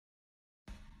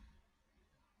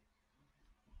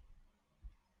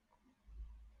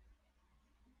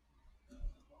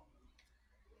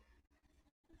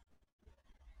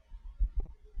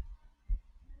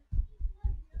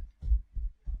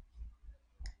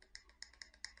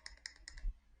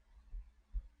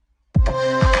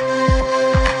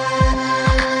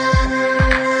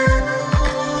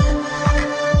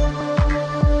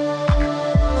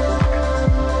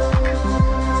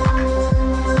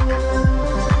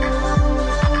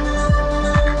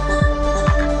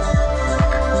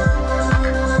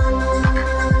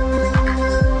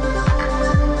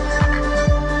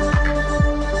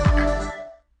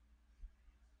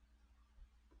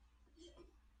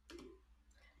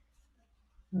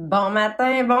Bon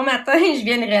matin, bon matin. Je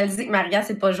viens de réaliser que Maria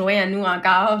s'est pas joint à nous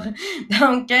encore.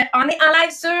 Donc, on est en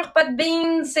live sur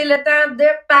Podbean. C'est le temps de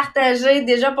partager.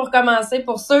 Déjà pour commencer,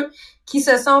 pour ceux qui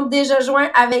se sont déjà joints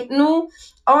avec nous,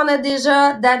 on a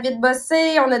déjà David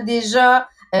Bossé, on a déjà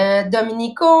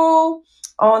Dominico,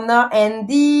 on a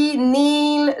Andy,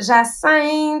 Neil,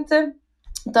 Jacinthe,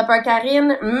 Topper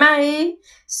Karine, Maë,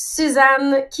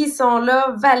 Suzanne qui sont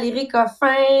là, Valérie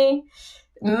Coffin,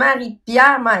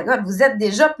 Marie-Pierre, my God, vous êtes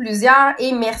déjà plusieurs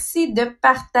et merci de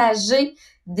partager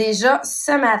déjà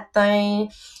ce matin.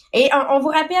 Et on vous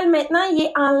rappelle maintenant, il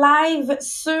est en live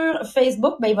sur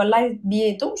Facebook. Ben, il va live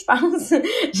bientôt, je pense.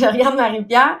 Je regarde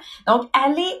Marie-Pierre. Donc,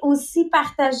 allez aussi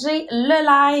partager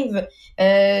le live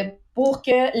pour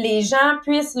que les gens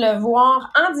puissent le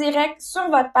voir en direct sur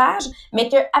votre page, mais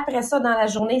que après ça, dans la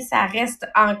journée, ça reste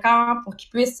encore pour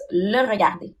qu'ils puissent le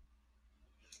regarder.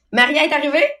 Maria est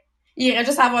arrivée? Il irait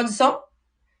juste avoir du son.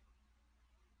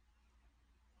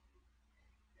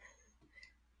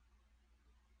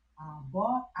 En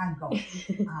bas à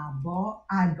gauche. En bas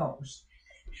à gauche.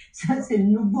 Ça, c'est le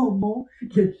nouveau mot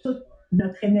de tout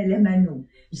notre MLM à nous.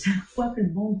 Chaque fois que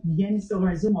le monde vient sur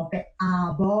un Zoom, on fait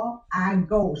en bas à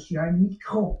gauche. Il y a un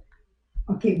micro.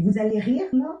 OK, vous allez rire,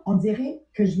 là. On dirait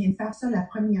que je viens de faire ça la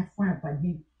première fois un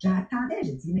podium. J'attendais,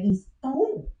 j'ai dit, mais ils sont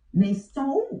où? Mais ils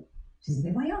sont où? J'ai dit,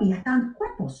 mais voyons, ils attendent quoi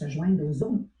pour se joindre au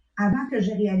Zoom? Avant que je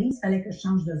réalise, il fallait que je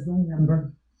change de Zoom number.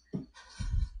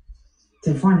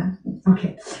 C'est le fun, hein? OK.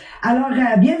 Alors,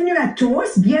 bienvenue à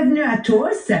tous, bienvenue à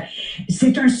tous.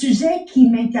 C'est un sujet qui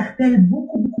m'interpelle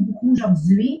beaucoup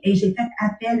aujourd'hui et j'ai fait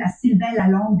appel à Sylvain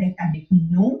Lalonde d'être avec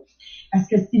nous parce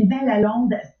que Sylvain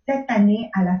Lalonde, cette année,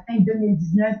 à la fin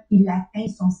 2019, il atteint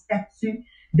son statut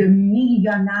de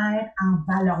millionnaire en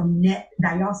valeur nette.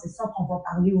 D'ailleurs, c'est ça qu'on va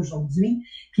parler aujourd'hui.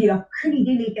 Puis, il n'a aucune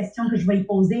idée des questions que je vais lui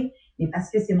poser, mais parce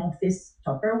que c'est mon fils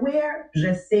Tupperware,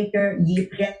 je sais qu'il est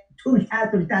prêt tout le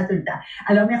temps.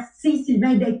 Alors, merci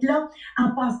Sylvain d'être là.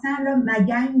 En passant, là, ma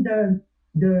gang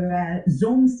de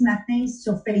Zoom ce matin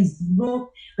sur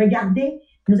Facebook, regardez,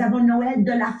 nous avons Noël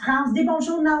de la France. Dis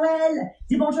bonjour Noël,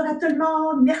 dis bonjour à tout le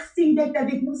monde. Merci d'être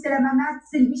avec nous. C'est la maman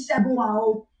Sylvie Chabot en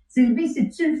haut. Sylvie,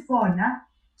 c'est-tu le fun, hein?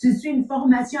 Tu suis une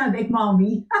formation avec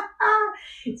mamie.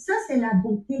 Ça, c'est la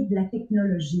beauté de la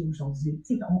technologie aujourd'hui.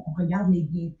 Tu sais, on regarde les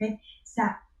bienfaits.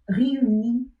 Ça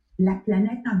réunit la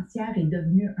planète entière est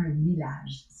devenue un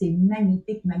village. C'est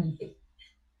magnifique, magnifique.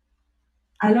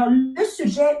 Alors, le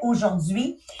sujet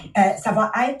aujourd'hui, ça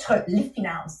va être les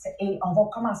finances. Et on va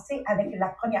commencer avec la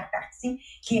première partie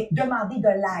qui est demander de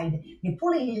l'aide. Mais pour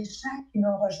les gens qui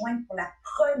nous rejoignent pour la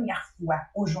première fois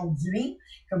aujourd'hui,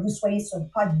 que vous soyez sur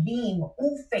Podbean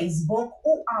ou Facebook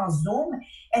ou en Zoom,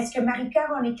 est-ce que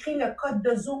Marie-Pierre a écrit le code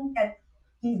de Zoom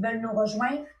qu'ils veulent nous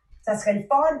rejoindre? Ça serait le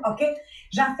fun, OK?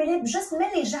 Jean-Philippe, juste mets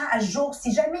les gens à jour.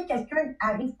 Si jamais quelqu'un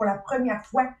arrive pour la première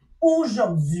fois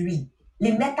aujourd'hui,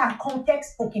 les mettre en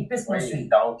contexte pour qu'ils puissent me suivre.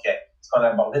 Donc, ce qu'on a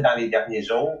abordé dans les derniers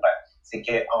jours, c'est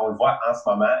qu'on le voit en ce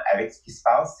moment avec ce qui se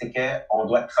passe, c'est qu'on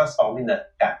doit transformer notre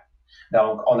temps.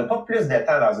 Donc, on n'a pas plus de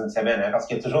temps dans une semaine, hein, parce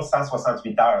qu'il y a toujours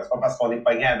 168 heures. C'est pas parce qu'on est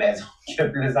pogné à la maison qu'il y a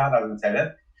plus d'heures dans une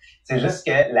semaine. C'est juste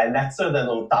que la nature de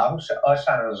nos tâches a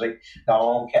changé.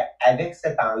 Donc, avec ce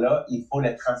temps-là, il faut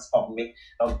le transformer.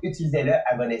 Donc, utilisez-le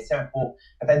à bon escient pour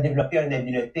peut-être développer une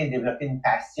habileté, développer une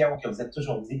passion que vous êtes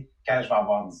toujours dit, quand je vais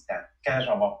avoir du temps, quand je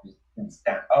vais avoir du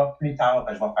temps. Ah, plus tard,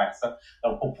 je vais faire ça.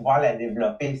 Donc, pour pouvoir la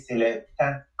développer, c'est le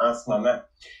temps en ce moment.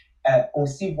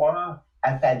 Aussi, voir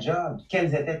à ta job,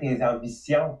 quelles étaient tes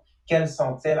ambitions, quelles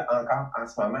sont-elles encore en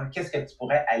ce moment, qu'est-ce que tu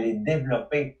pourrais aller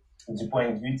développer du point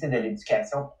de vue de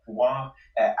l'éducation pour pouvoir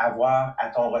avoir à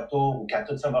ton retour ou quand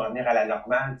tout ça va revenir à la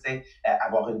normale,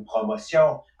 avoir une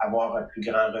promotion, avoir un plus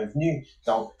grand revenu.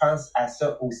 Donc, pense à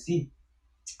ça aussi.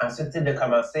 Ensuite, de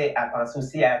commencer à penser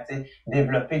aussi à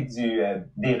développer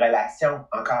des relations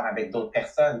encore avec d'autres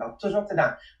personnes. Donc, toujours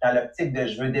dans l'optique de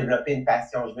je veux développer une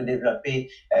passion, je veux développer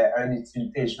une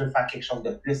utilité, je veux faire quelque chose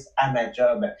de plus à ma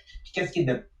job. Puis, qu'est-ce qui est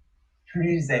de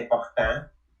plus important?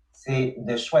 C'est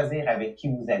de choisir avec qui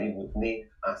vous allez vous tenir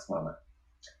en ce moment.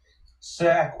 Ce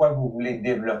à quoi vous voulez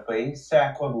développer, ce à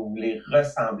quoi vous voulez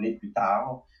ressembler plus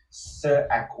tard, ce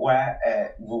à quoi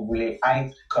vous voulez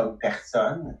être comme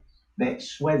personne, ben,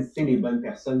 choisissez les bonnes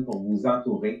personnes pour vous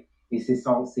entourer. Et ce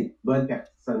sont ces bonnes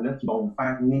personnes-là qui vont vous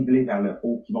faire nibler vers le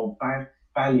haut, qui vont vous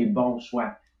faire les bons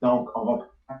choix. Donc, on va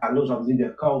parler aujourd'hui de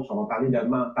coach, on va parler de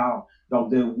mentor.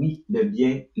 Donc, de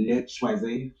bien le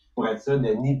choisir pour être sûr de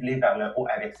nibler vers le haut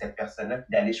avec cette personne-là puis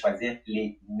d'aller choisir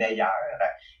les meilleurs.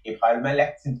 Et probablement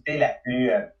l'activité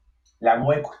la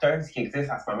moins coûteuse qui existe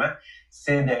en ce moment,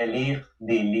 c'est de lire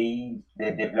des livres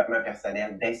de développement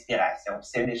personnel, d'inspiration. Puis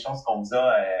c'est une des choses qu'on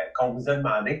qu'on vous a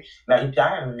demandé.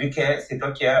 Marie-Pierre, vu que c'est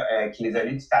toi qui les a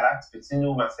lus tout à l'heure, peux-tu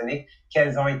nous mentionner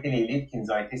quels ont été les livres qui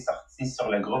nous ont été sortis sur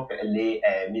le groupe Les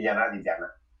Millionnaires des Diamants?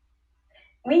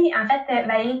 Oui, en fait,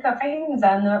 Valérie Coffin nous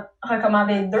en a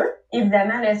recommandé 2.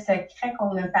 Évidemment, Le Secret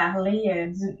qu'on a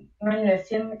parlé, même le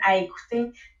film à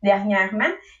écouter dernièrement.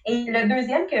 Et le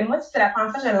deuxième, que moi, c'est la première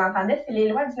fois que je l'entendais, c'est Les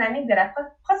lois dynamiques de la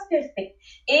prospérité.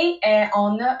 Et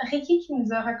on a Ricky qui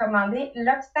nous a recommandé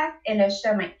L'obstacle et le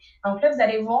chemin. Donc là, vous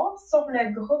allez voir sur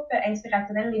le groupe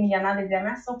inspirationnel Les Millionnaires des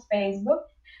Diamants sur Facebook.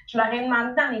 Je leur ai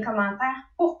demandé dans les commentaires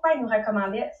pourquoi ils nous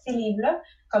recommandaient ces livres-là.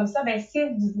 Comme ça, ben, si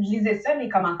vous lisez ça, les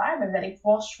commentaires, ben, vous allez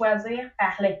pouvoir choisir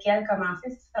par lequel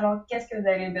commencer selon qu'est-ce que vous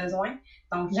avez besoin.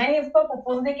 Donc, gênez-vous pas pour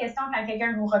poser des questions quand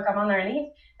quelqu'un vous recommande un livre,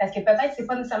 parce que peut-être c'est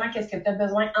pas nécessairement qu'est-ce que tu as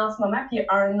besoin en ce moment, puis il y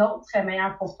a un autre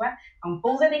meilleur pour toi. Donc,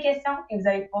 posez des questions et vous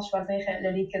allez pouvoir choisir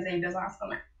le livre que vous avez besoin en ce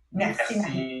moment. Merci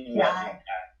Marie-Pierre.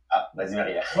 Ah, vas-y,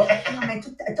 Maria. Non, mais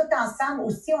tout ensemble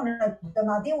aussi, on a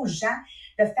demandé aux gens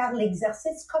de faire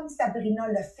l'exercice comme Sabrina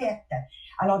l'a fait.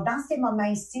 Alors, dans ces moments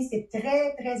ici, c'est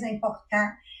très, très important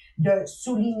de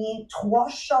souligner 3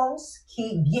 choses qui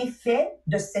est bien fait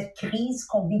de cette crise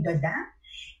qu'on vit dedans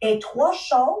et 3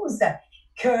 choses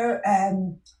que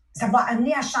ça va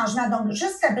amener à changement. Donc,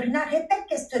 juste Sabrina, répète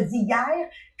ce que tu as dit hier.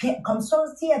 Puis, comme ça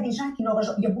aussi, il y a des gens qui nous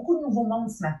rejoignent. Il y a beaucoup de nouveaux mondes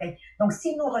ce matin. Donc,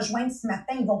 s'ils nous rejoignent ce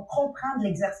matin, ils vont comprendre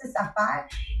l'exercice à faire.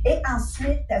 Et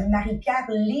ensuite, Marie-Pierre,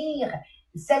 lire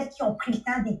celles qui ont pris le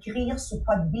temps d'écrire sur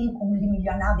Podbean ou Les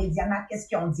Millionnaires des Diamants, qu'est-ce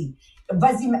qu'ils ont dit.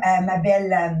 Vas-y, ma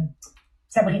belle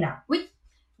Sabrina. Oui.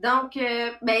 Donc,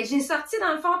 j'ai sorti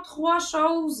dans le fond 3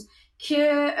 choses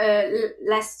que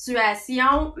la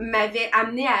situation m'avait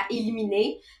amené à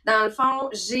éliminer. Dans le fond,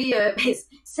 j'ai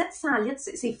 700 litres,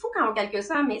 c'est fou quand on calcule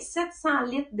ça, mais 700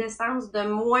 litres d'essence de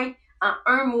moins en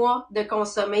 1 mois de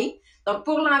consommer. Donc,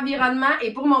 pour l'environnement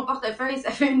et pour mon portefeuille, ça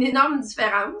fait une énorme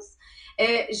différence.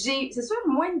 C'est sûr,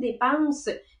 moins de dépenses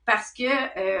parce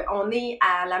que on est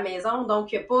à la maison,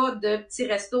 donc il n'y a pas de petits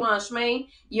restos en chemin,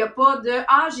 il n'y a pas de «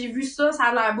 Ah, j'ai vu ça, ça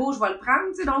a l'air beau, je vais le prendre »,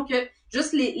 tu sais, donc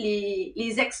juste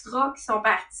les extras qui sont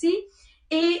partis.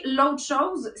 Et l'autre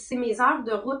chose, c'est mes heures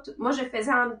de route. Moi, je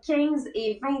faisais entre 15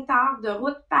 et 20 heures de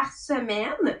route par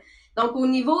semaine. Donc, au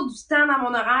niveau du temps dans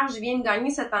mon horaire, je viens de gagner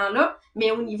ce temps-là,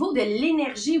 mais au niveau de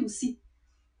l'énergie aussi.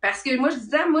 Parce que moi, je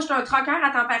disais, moi, je suis un troqueur à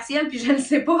temps partiel, puis je ne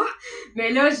sais pas. Mais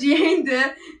là, je viens de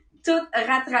tout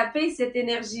rattraper cette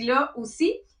énergie-là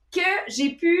aussi, que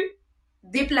j'ai pu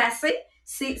déplacer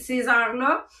ces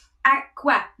heures-là à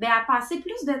quoi? À passer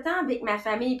plus de temps avec ma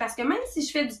famille. Parce que même si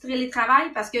je fais du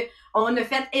télétravail, parce que on a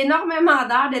fait énormément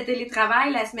d'heures de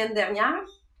télétravail la semaine dernière,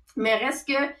 mais reste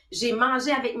que j'ai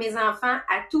mangé avec mes enfants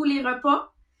à tous les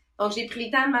repas. Donc, j'ai pris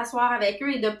le temps de m'asseoir avec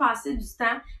eux et de passer du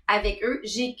temps avec eux.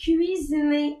 J'ai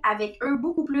cuisiné avec eux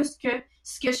beaucoup plus que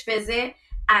ce que je faisais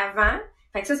avant.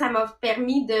 Fait que ça m'a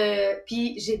permis de...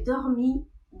 Puis, j'ai dormi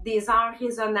des heures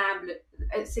raisonnables.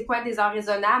 C'est quoi des heures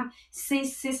raisonnables? C'est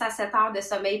 6 à 7 heures de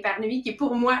sommeil par nuit, qui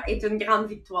pour moi est une grande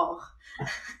victoire.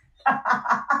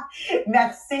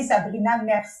 Merci Sabrina,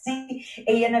 merci.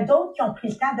 Et il y en a d'autres qui ont pris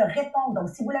le temps de répondre. Donc,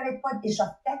 si vous ne l'avez pas déjà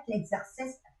fait,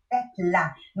 l'exercice,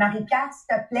 faites-la. Marie-Pierre,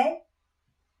 s'il te plaît.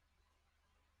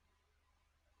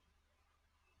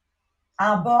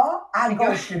 En bas, à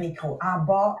gauche, le micro. En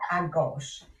bas, à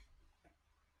gauche.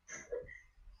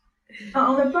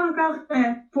 On n'a pas encore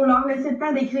pour leur laisser le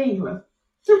temps d'écrire, là.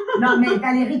 Non, mais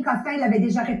Valérie Coffin, elle avait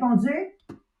déjà répondu.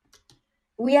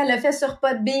 Oui, elle l'a fait sur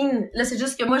Podbean. Là, c'est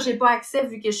juste que moi, j'ai pas accès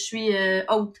vu que je suis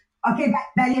haute. OK,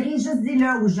 Valérie, juste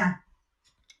dis-le aux gens.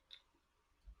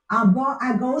 En bas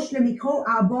à gauche, le micro,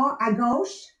 en bas à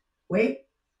gauche. Oui.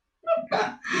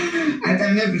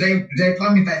 Attends, là, j'allais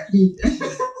prendre mes papiers.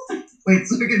 Faut être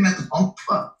sûr que je ne me trompe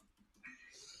pas.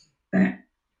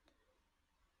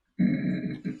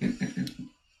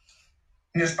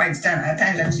 Là, je perds du temps.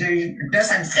 Attends, là,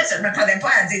 ça me stresse, je ne m'attendais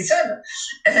pas à dire ça.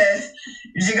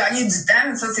 J'ai gagné du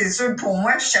temps, ça c'est sûr pour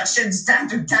moi. Je cherchais du temps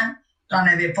tout le temps. J'en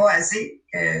avais pas assez.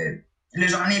 Là,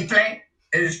 j'en ai plein.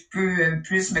 Je peux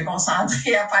plus me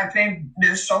concentrer à faire plein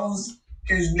de choses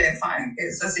que je voulais faire.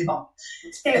 Et ça, c'est bon.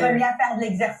 Tu t'es remis à faire de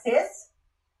l'exercice?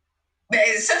 Ben,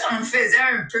 ça, j'en faisais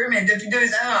un peu, mais depuis 2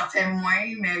 ans, j'en fais moins,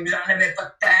 mais j'en avais pas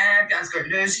de temps. Puis en tout cas,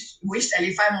 là, oui, je suis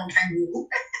allée faire mon kangourou.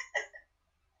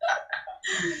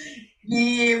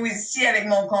 Et aussi, avec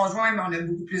mon conjoint, on a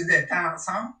beaucoup plus de temps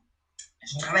ensemble.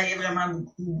 Je travaillais vraiment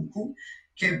beaucoup.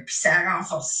 Puis ça a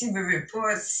renforcé, veux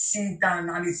pas, si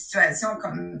dans des situations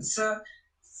comme ça,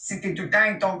 si t'es tout le temps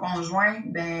avec ton conjoint,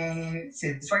 ben,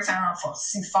 c'est soit que ça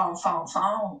renforce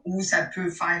fort, ou ça peut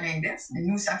faire l'inverse. Mais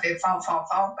nous, ça fait fort,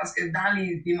 parce que dans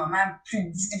les moments plus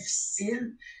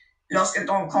difficiles, lorsque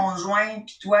ton conjoint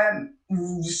puis toi,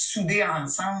 vous vous soudez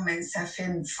ensemble, mais ça fait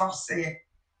une force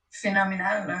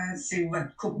phénoménale. Hein.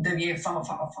 Votre couple devient fort,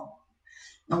 fort, fort.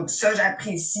 Donc ça,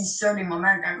 j'apprécie ça, les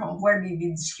moments quand on voit des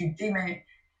difficultés, mais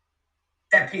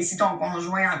t'apprécies ton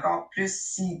conjoint encore plus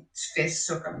si tu fais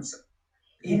ça comme ça.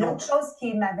 Et l'autre chose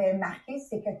qui m'avait marqué,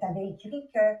 c'est que tu avais écrit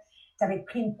que tu avais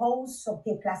pris une pause sur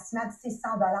tes placements de 600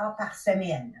 $ par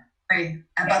semaine. Oui.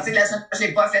 À partir de la semaine, je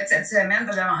l'ai pas fait cette semaine,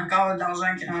 j'avais encore de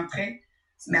l'argent qui rentrait.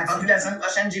 Mais à partir de la semaine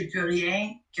prochaine, j'ai plus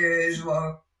rien que je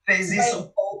vais peser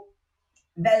sur pause.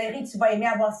 Valérie, tu vas aimer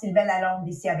avoir Sylvain Lalonde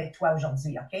ici avec toi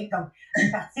aujourd'hui, OK? Donc,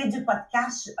 une partie du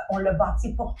podcast, on l'a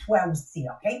bâti pour toi aussi,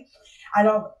 OK?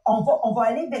 Alors, on va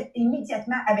aller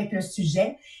immédiatement avec le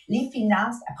sujet, les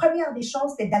finances. La première des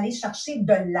choses, c'est d'aller chercher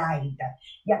de l'aide.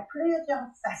 Il y a plusieurs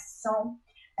façons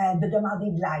de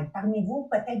demander de l'aide. Parmi vous,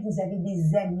 peut-être vous avez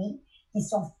des amis qui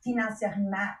sont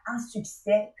financièrement en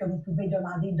succès, que vous pouvez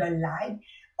demander de l'aide.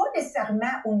 Pas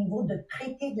nécessairement au niveau de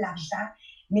prêter de l'argent,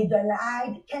 mais de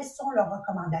l'aide, quelles sont leurs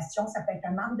recommandations? Ça peut être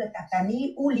un membre de ta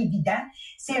famille ou l'évident,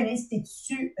 c'est un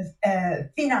institut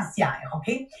financier,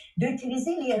 OK?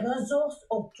 D'utiliser les ressources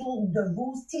autour de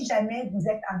vous si jamais vous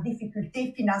êtes en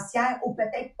difficulté financière ou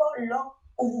peut-être pas là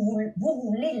où vous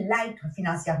voulez l'être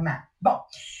financièrement. Bon.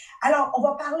 Alors, on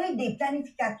va parler des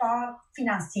planificateurs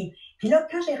financiers. Puis là,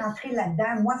 quand j'ai rentré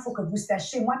là-dedans, moi, il faut que vous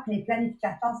sachiez, moi, que les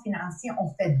planificateurs financiers, on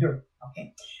fait deux. OK?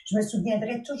 Je me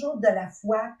souviendrai toujours de la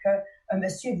fois qu'un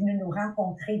monsieur est venu nous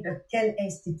rencontrer de quelle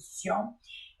institution.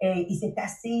 Et il s'est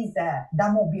assis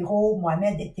dans mon bureau,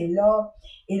 Mohamed était là,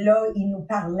 et là, il nous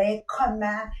parlait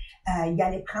comment il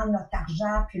allait prendre notre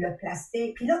argent puis le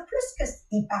placer. Puis là, plus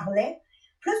qu'il parlait,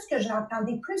 plus que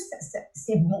j'entendais plus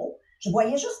ces mots, je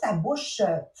voyais juste sa bouche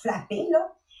flapper, là.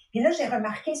 Puis là, j'ai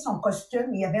remarqué son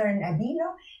costume. Il y avait un habit,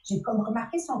 là. J'ai comme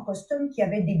remarqué son costume qui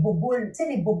avait des bouboules, tu sais,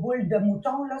 les bouboules de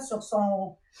mouton, là, sur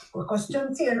son costume,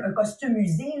 tu sais, un costume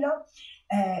usé, là.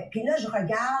 Puis là, je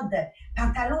regarde,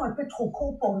 pantalon un peu trop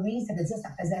court pour lui. Ça veut dire que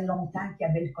ça faisait longtemps qu'il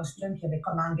avait le costume, qu'il avait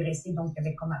comme engraissé, donc il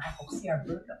avait comme raccourci un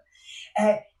peu,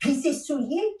 là. Puis ses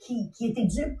souliers qui étaient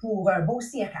dus pour un beau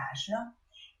cirage, là.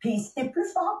 Puis c'était plus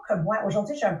fort que moi.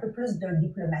 Aujourd'hui, j'ai un peu plus de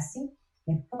diplomatie,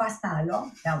 mais pas à ce temps-là,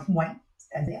 donc moins,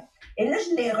 c'est-à-dire. Et là,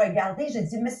 je l'ai regardé, j'ai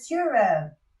dit, monsieur,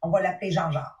 on va l'appeler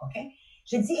Jean-Jacques, OK?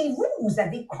 J'ai dit, et vous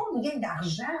avez combien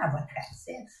d'argent à votre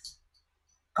actif?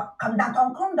 Comme dans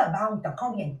ton compte de banque, t'as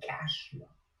combien de cash, là?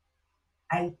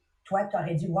 Hey, toi,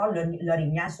 t'aurais dû voir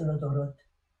l'orignal sur l'autoroute.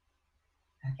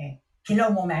 OK? Puis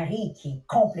là, mon mari, qui est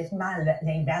complètement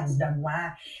l'inverse de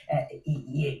moi,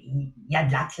 il a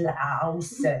de la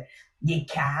classe, il est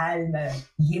calme,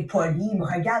 il est poli, il me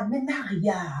regarde. Mais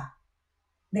Maria,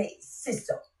 mais c'est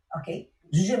ça, OK?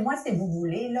 Jugez-moi si vous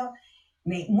voulez, là.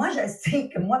 Mais moi, je sais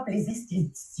que moi, pour les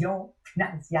institutions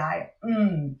financières,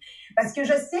 parce que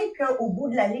je sais qu'au bout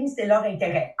de la ligne, c'est leur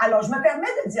intérêt. Alors, je me permets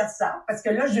de dire ça, parce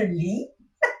que là, je lis.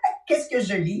 Qu'est-ce que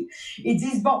je lis? Ils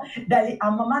disent, bon,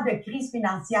 en moment de crise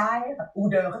financière ou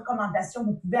de recommandation,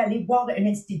 vous pouvez aller voir un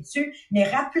institut, mais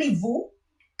rappelez-vous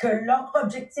que leur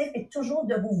objectif est toujours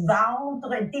de vous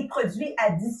vendre des produits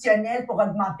additionnels pour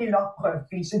augmenter leur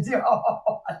profit. Je dis,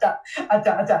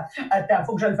 attends,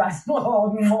 faut que je le fasse.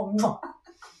 Bon,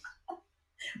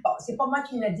 c'est pas moi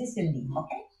qui me le dis, c'est le livre,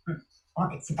 OK?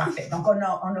 OK, c'est parfait. Donc, on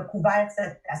a couvert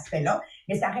cet aspect-là,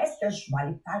 mais ça reste que je vais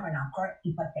aller faire un emprunt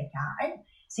hypothécaire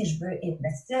si je veux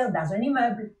investir dans un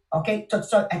immeuble. OK? Tout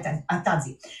ça,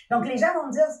 attendez. Donc, les gens vont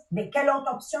me dire, mais quelle autre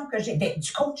option que j'ai? Ben,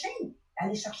 du coaching.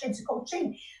 Aller chercher du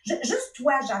coaching. Juste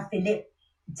toi, Jean-Philippe.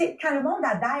 Tu sais, quand le monde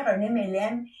adhère à un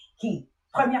MLM qui,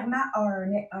 premièrement, a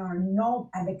un nom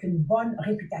avec une bonne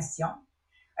réputation,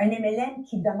 un MLM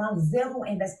qui demande zéro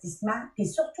investissement, et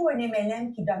surtout un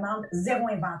MLM qui demande zéro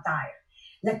inventaire.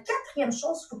 La quatrième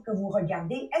chose, il faut que vous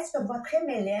regardez, est-ce que votre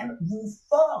MLM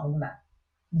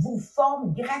vous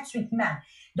forme gratuitement?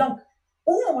 Donc,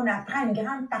 où on apprend une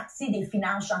grande partie des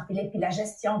finances, Jean-Philippe, puis la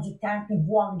gestion du temps, puis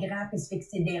voir grand, puis se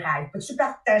fixer des rêves. Peux-tu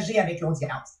partager avec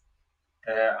l'audience?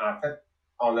 En fait,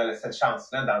 on a cette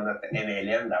chance-là dans notre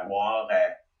MLM d'avoir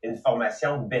une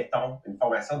formation béton, une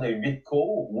formation de 8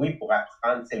 cours, oui, pour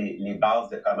apprendre les bases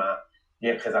de comment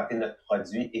bien présenter notre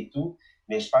produit et tout.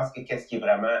 Mais je pense que qu'est-ce qui est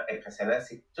vraiment impressionnant,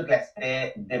 c'est tout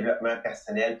l'aspect développement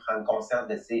personnel, prendre conscience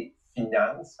de ses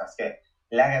finances, parce que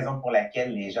la raison pour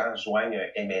laquelle les gens joignent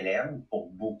un MLM, pour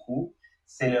beaucoup,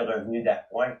 c'est le revenu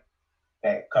d'appoint.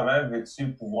 Ben, comment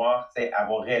veux-tu pouvoir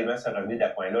avoir réellement ce revenu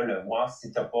d'appoint-là, le voir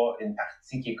si tu n'as pas une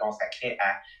partie qui est consacrée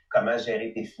à comment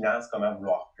gérer tes finances, comment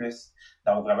vouloir plus.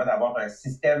 Donc, vraiment d'avoir un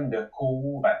système de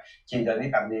cours qui est donné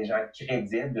par des gens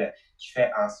crédibles qui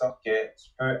fait en sorte que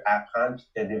tu peux apprendre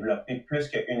et te développer plus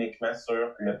que uniquement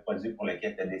sur le produit pour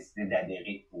lequel tu as décidé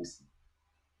d'adhérer aussi.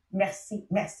 Merci,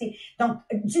 merci. Donc,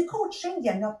 du coaching, il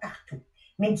y en a partout.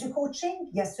 Mais du coaching,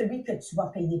 il y a celui que tu vas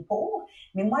payer pour.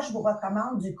 Mais moi, je vous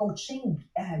recommande du coaching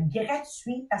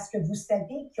gratuit parce que vous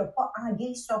savez qu'il n'y a pas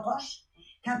anguille sur roche.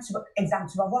 Quand tu vas,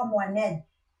 exemple, tu vas voir Mohamed,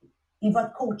 il va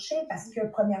te coacher parce que,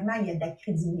 premièrement, il y a de la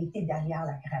crédibilité derrière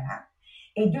la cravate.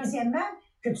 Et deuxièmement,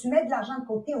 que tu mets de l'argent de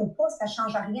côté ou pas, ça ne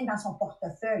change rien dans son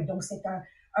portefeuille. Donc, c'est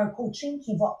un coaching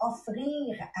qui va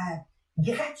offrir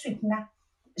gratuitement,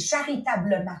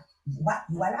 charitablement.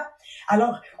 Voilà.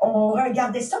 Alors, on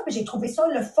regardait ça, puis j'ai trouvé ça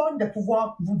le fun de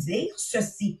pouvoir vous dire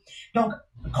ceci. Donc,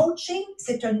 coaching,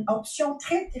 c'est une option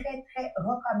très, très, très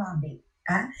recommandée.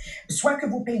 Hein? Soit que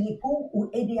vous payez pour ou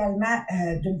idéalement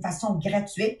d'une façon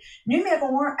gratuite.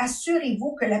 Numéro 1,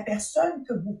 assurez-vous que la personne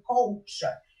que vous coach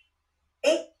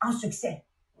est en succès.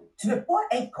 Tu ne veux pas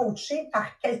être coaché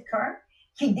par quelqu'un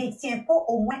qui ne détient pas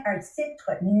au moins un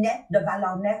titre net de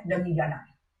valeur nette de millionnaire.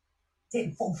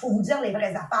 Il faut vous dire les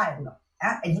vraies affaires. Là.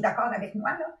 Hein? Êtes-vous d'accord avec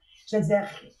moi? Là? Je veux dire,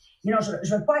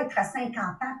 je veux pas être à 50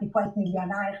 ans et pas être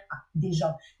millionnaire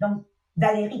déjà. Donc,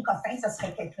 Valérie Coffin, ce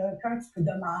serait quelqu'un que tu peux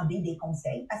demander des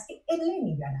conseils parce qu'elle est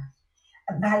millionnaire.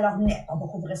 Valeur nette, on va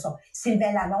couvrir ça.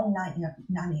 Sylvain Lalonde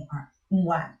n'en est un.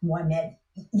 Mohamed.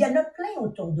 Il y en a plein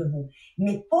autour de vous,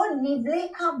 mais pas nivelé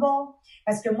en bas.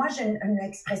 Parce que moi, j'ai une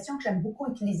expression que j'aime beaucoup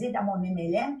utiliser dans mon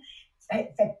MLM.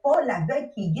 Faites pas l'aveugle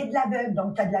qui guide l'aveugle.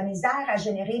 Donc, tu as de la misère à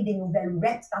générer des nouvelles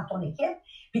reps dans ton équipe,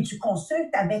 puis tu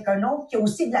consultes avec un autre qui a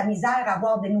aussi de la misère à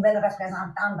avoir des nouvelles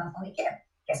représentantes dans ton équipe.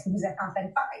 Qu'est-ce que vous êtes en train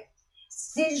de faire?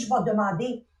 Si je vais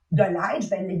demander de l'aide, je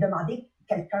vais aller demander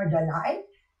quelqu'un de l'aide.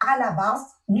 À la base,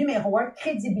 numéro 1,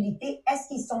 crédibilité. Est-ce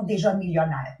qu'ils sont déjà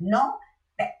millionnaires? Non?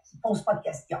 Ben, pose pas de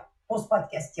questions. Pose pas de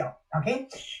questions. OK?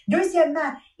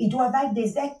 Deuxièmement, ils doivent être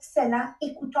des excellents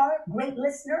écouteurs, great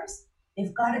listeners.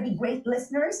 They've got to be great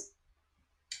listeners.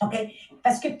 OK?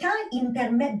 Parce que quand ils me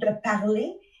permettent de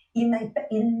parler, ils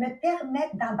me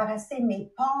permettent d'embrasser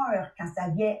mes peurs quand ça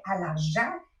vient à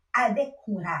l'argent avec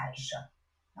courage.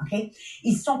 OK?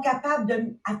 Ils sont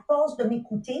capables à force de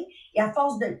m'écouter et à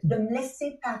force de me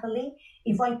laisser parler,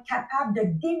 ils vont être capables de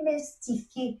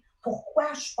démystifier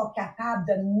pourquoi je suis pas capable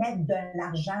de mettre de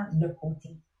l'argent de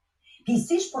côté. Puis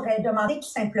ici, je pourrais demander tout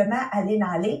simplement à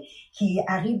Lénalé, qui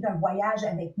arrive d'un voyage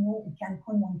avec nous au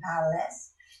Cancun Montales.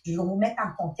 Je vais vous mettre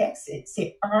en contexte.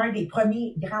 C'est un des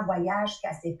premiers grands voyages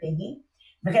qu'elle s'est payé.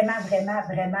 Vraiment, vraiment,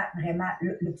 vraiment, vraiment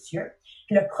luxueux.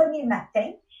 Puis le premier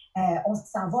matin, on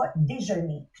s'en va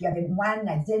déjeuner. Puis il y avait moi,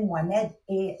 Nadine, Mohamed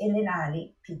et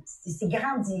Lénalé. Puis c'est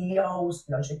grandiose.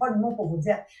 Là. J'ai pas de mots pour vous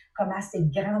dire comment c'est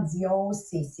grandiose.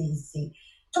 C'est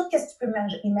tout ce que tu peux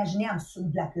imaginer en dessous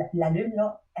de la lune,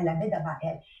 là, elle avait devant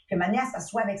elle. Puis Mania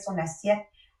s'assoit avec son assiette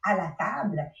à la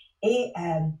table et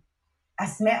elle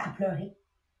se met à pleurer.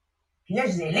 Puis là,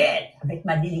 je disais, Lynn, avec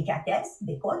ma délicatesse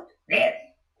d'écoute, Lynn,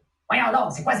 voyons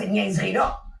donc, c'est quoi ces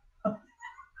niaiseries-là?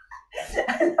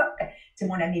 Alors, c'est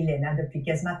mon amie Lynn, hein, depuis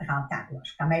quasiment 30 ans. Là. Je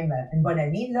suis quand même une bonne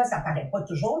amie, là, ça paraît pas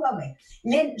toujours, là, mais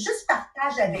Lynn, juste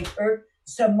partage avec eux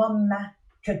ce moment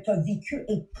que tu as vécu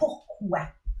et pourquoi.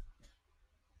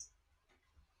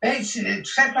 Ben, tout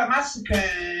simplement, c'est que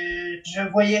je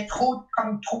voyais trop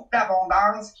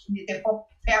d'abondance qui n'était pas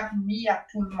permis à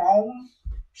tout le monde.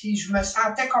 Puis je me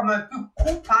sentais comme un peu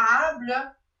coupable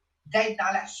d'être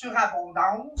dans la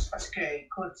surabondance parce que,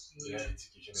 écoute,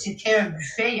 c'était un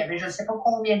buffet, il y avait je ne sais pas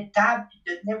combien de tables, puis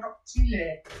de n'importe qui,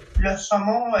 le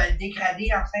saumon dégradé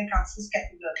en 56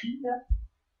 catégories. Là.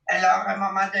 Alors, à un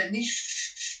moment donné,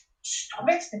 je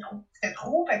trouvais que c'était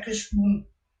trop, parce que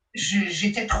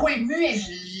j'étais trop émue et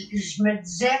je me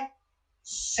disais,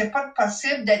 c'est pas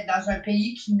possible d'être dans un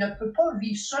pays qui ne peut pas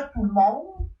vivre ça tout le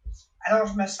monde. Alors,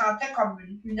 je me sentais comme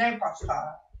une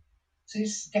imposteur. Tu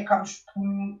sais, c'était comme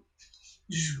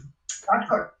en tout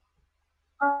cas,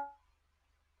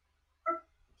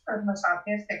 je me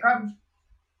sentais, c'était comme,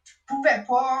 je pouvais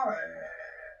pas,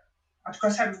 en tout cas,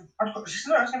 c'est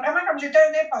vraiment comme j'étais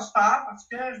un imposteur parce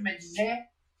que je me disais,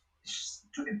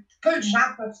 peu de gens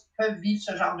peuvent vivre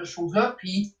ce genre de choses-là,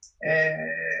 puis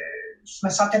je me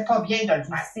sentais pas bien de le faire.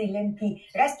 Merci, Lynn. Puis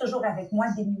reste toujours avec moi,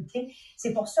 démuté.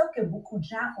 C'est pour ça que beaucoup de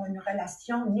gens ont une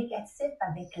relation négative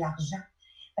avec l'argent.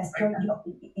 Parce que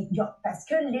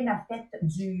Lynn a fait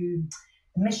du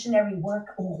missionary work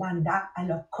au Rwanda.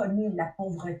 Elle a connu la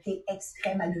pauvreté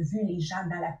extrême. Elle a vu les gens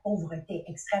dans la pauvreté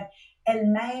extrême.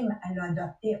 Elle-même, elle a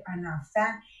adopté un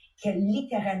enfant que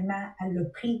littéralement, elle l'a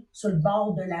pris sur le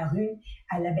bord de la rue.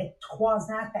 Elle avait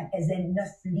 3 ans, puis elle pesait 9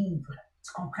 livres.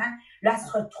 Tu comprends? Là, elle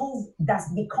se retrouve dans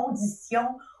des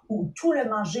conditions où tout le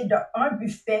manger d'un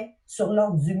buffet sur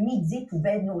l'heure du midi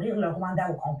pouvait nourrir le Rwanda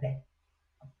au complet.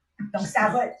 Donc,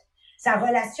 sa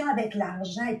relation avec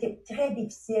l'argent était très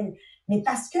difficile. mais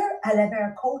parce qu'elle avait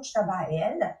un coach devant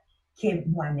elle, qui est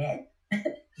Mohamed.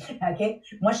 OK?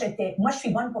 Moi, je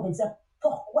suis bonne pour lui dire,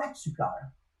 pourquoi tu pleures?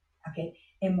 OK?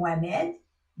 Et Mohamed,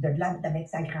 avec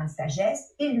sa grande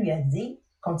sagesse, il lui a dit,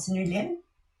 continue, Lynn.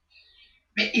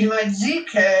 Mais il m'a dit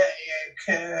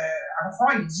en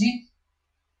fond, il dit,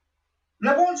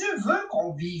 le bon Dieu veut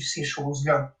qu'on vive ces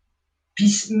choses-là.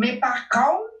 Mais par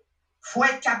contre, faut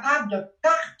être capable de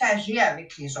partager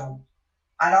avec les autres.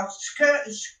 Alors,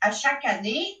 à chaque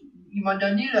année, il m'a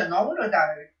donné le nom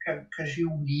là, que j'ai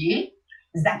oublié.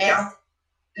 Zaquette.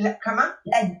 Comment?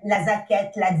 La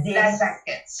zaquette, la dîme. La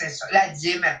zaquette, c'est ça, la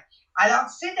dîme. Alors,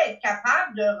 c'est d'être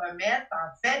capable de remettre,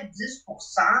 en fait,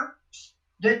 10%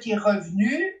 de tes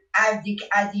revenus à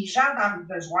des gens dans le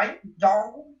besoin.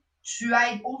 Donc, tu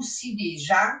aides aussi des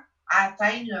gens à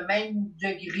atteindre le même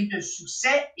degré de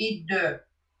succès et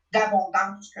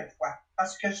d'abondance que toi.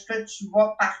 Parce que ce que tu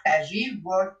vas partager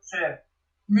va te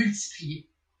multiplier.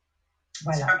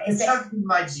 Voilà. C'est ça qu'il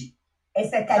m'a dit. Et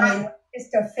cette année-là, qu'est-ce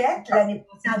que tu as fait l'année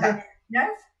passée en 2019?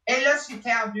 Et là,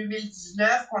 c'était en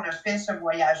 2019 qu'on a fait ce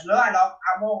voyage-là. Alors,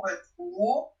 à mon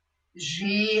retour,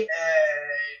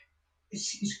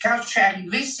 quand je suis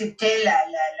arrivée, c'était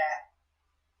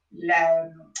la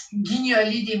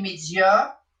guignolée des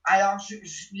médias. Alors,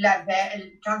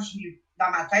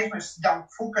 dans ma tête, je me suis dit, donc,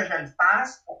 il faut que je le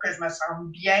fasse pour que je me sente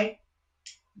bien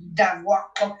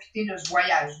d'avoir profité de ce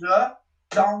voyage-là.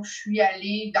 Donc, je suis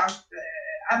allée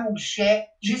à mon guichet,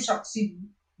 j'ai sorti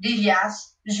des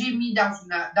liasses, j'ai mis dans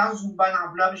une bonne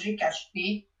enveloppe, j'ai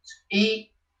cacheté,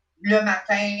 et le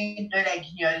matin de la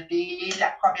guignolée,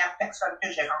 la première personne que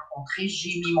j'ai rencontrée,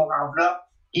 j'ai mis mon enveloppe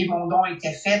et mon don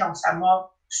était fait. Donc, ça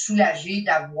m'a soulagée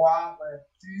d'avoir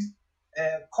pu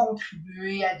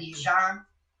contribuer à des gens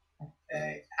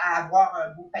à avoir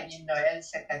un beau panier de Noël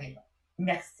cette année-là.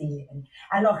 Merci.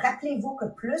 Alors, rappelez-vous que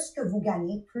plus que vous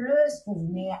gagnez, plus vous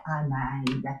venez en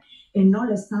aide et non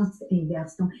le sens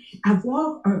inverse. Donc,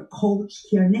 avoir un coach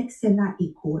qui a une excellente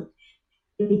écoute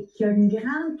et qui a une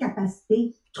grande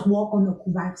capacité, on a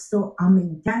couvert ça en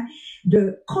même temps,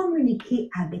 de communiquer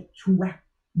avec toi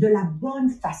de la bonne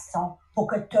façon pour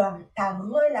que ta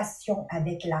relation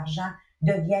avec l'argent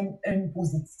devienne une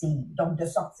positive. Donc, de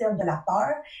sortir de la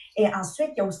peur. Et ensuite,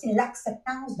 il y a aussi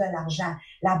l'acceptance de l'argent.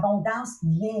 L'abondance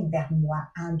vient vers moi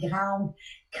en grande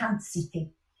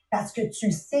quantité. Parce que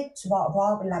tu sais que tu vas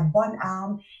avoir la bonne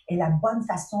âme et la bonne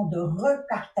façon de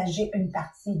repartager une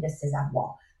partie de ces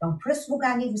avoirs. Donc, plus vous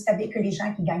gagnez, vous savez que les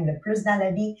gens qui gagnent le plus dans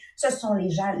la vie, ce sont les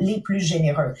gens les plus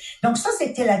généreux. Donc, ça,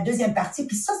 c'était la deuxième partie.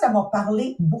 Puis ça m'a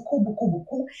parlé beaucoup, beaucoup,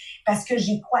 beaucoup parce que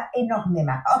j'y crois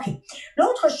énormément. OK.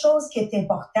 L'autre chose qui est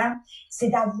importante, c'est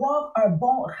d'avoir un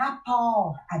bon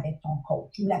rapport avec ton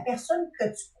coach ou la personne que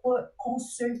tu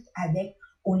consultes avec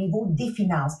au niveau des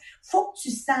finances. Faut que tu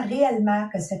sens réellement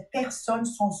que cette personne,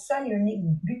 son seul et unique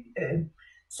but,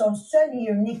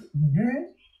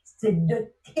 c'est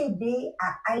de t'aider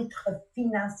à être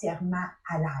financièrement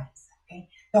à l'aise. Okay?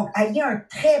 Donc, ayez un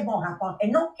très bon rapport et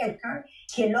non quelqu'un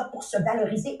qui est là pour se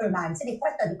valoriser eux-mêmes. Tu sais, des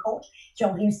fois, tu as des coachs qui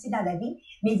ont réussi dans la vie,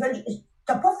 mais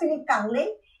t'as pas fini de parler,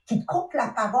 qui te coupent la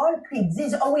parole, puis ils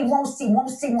disent « Oh oui, moi aussi, moi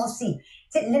aussi, moi aussi ».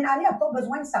 Tu sais, Lynn n'a pas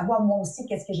besoin de savoir moi aussi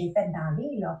qu'est-ce que j'ai fait dans la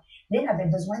vie, là. Lynn avait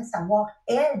besoin de savoir,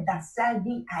 elle, dans sa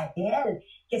vie à elle,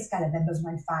 qu'est-ce qu'elle avait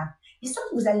besoin de faire. Puis ça,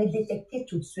 vous allez détecter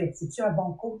tout de suite si tu es un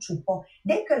bon coach ou pas.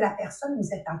 Dès que la personne,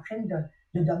 vous êtes en train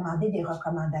de demander des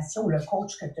recommandations ou le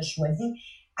coach que tu as choisi,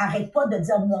 arrête pas de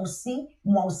dire moi aussi,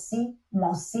 moi aussi, moi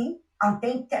aussi, en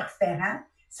t'interférant.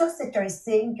 Ça, c'est un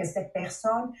signe que cette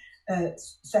personne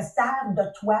se sert de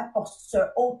toi pour se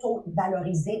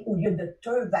auto-valoriser au lieu de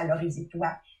te valoriser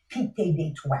toi puis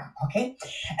t'aider toi, OK?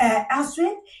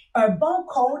 Ensuite, un bon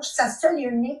coach, sa seule et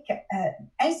unique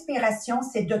inspiration,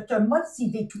 c'est de te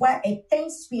motiver toi et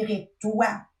t'inspirer toi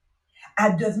à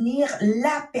devenir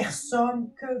la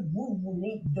personne que vous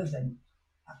voulez devenir.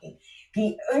 Okay?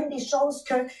 Puis, une des choses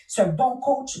que ce bon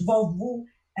coach va vous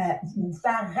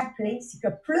faire rappeler, c'est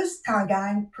que plus tu en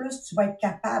gagnes, plus tu vas être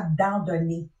capable d'en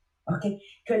donner. Okay?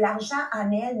 Que l'argent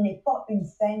en elle n'est pas une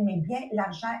fin, mais bien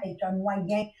l'argent est un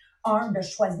moyen, de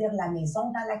choisir la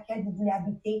maison dans laquelle vous voulez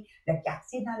habiter, le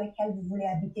quartier dans lequel vous voulez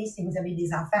habiter, si vous avez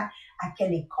des enfants, à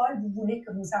quelle école vous voulez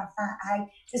que vos enfants aillent.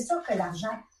 C'est ça que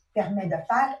l'argent permet de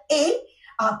faire. Et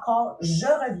encore, je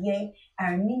reviens à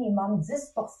un minimum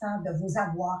 10% de vos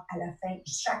avoirs à la fin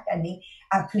chaque année.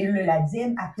 Appelez-le la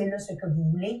dîme, appelez-le ce que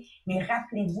vous voulez, mais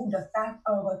rappelez-vous de faire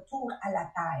un retour à la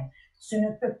terre. Tu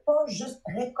ne peux pas juste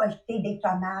récolter des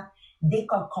tomates, des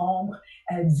concombres,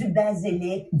 du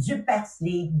basilic, du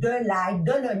persil, de l'ail,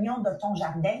 de l'oignon de ton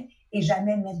jardin et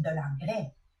jamais mettre de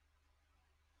l'engrais.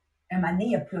 À un moment donné, il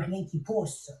n'y a plus rien qui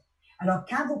pousse. Alors,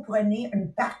 quand vous prenez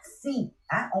une partie,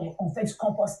 hein, on fait du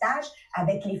compostage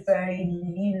avec les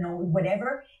feuilles,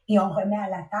 whatever, et on remet à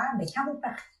la terre, mais quand vous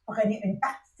prenez une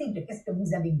partie de ce que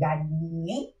vous avez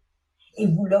gagné et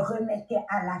vous le remettez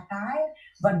à la terre,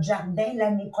 votre jardin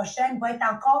l'année prochaine va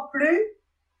être encore plus,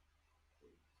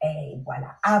 et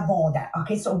voilà, abondant.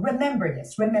 OK, so remember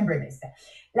this.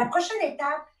 La prochaine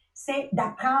étape, c'est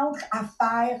d'apprendre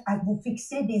à vous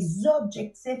fixer des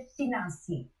objectifs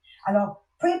financiers. Alors,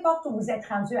 peu importe où vous êtes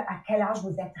rendu, à quel âge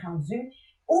vous êtes rendu,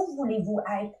 où voulez-vous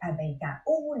être à 20 ans?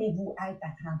 Où voulez-vous être à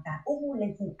 30 ans? Où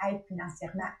voulez-vous être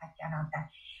financièrement à 40 ans?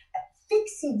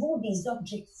 Fixez-vous des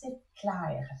objectifs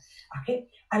clairs. OK?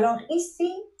 Alors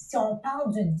ici, si on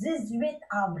parle du 18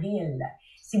 avril,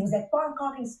 si vous n'êtes pas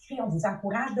encore inscrit, on vous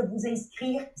encourage de vous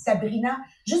inscrire. Sabrina,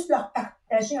 juste leur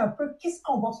partager un peu qu'est-ce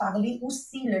qu'on va parler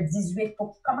aussi le 18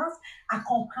 pour qu'ils commencent à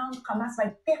comprendre comment ça va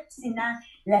être pertinent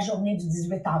la journée du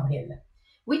 18 avril.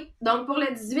 Oui, donc pour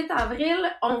le 18 avril,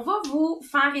 on va vous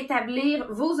faire établir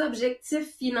vos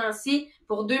objectifs financiers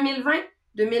pour 2020,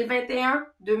 2021,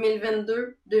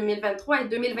 2022, 2023 et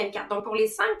 2024. Donc pour les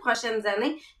 5 prochaines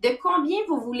années, de combien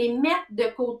vous voulez mettre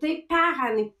de côté par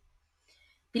année.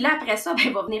 Puis là, après ça,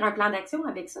 va venir un plan d'action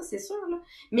avec ça, c'est sûr, là.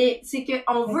 Mais c'est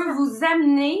qu'on veut vous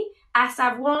amener à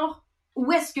savoir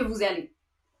où est-ce que vous allez.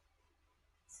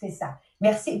 C'est ça.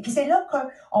 Merci. Puis c'est là qu'on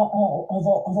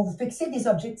va vous fixer des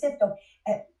objectifs. Donc,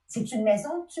 c'est-tu une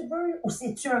maison que tu veux ou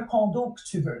c'est-tu un condo que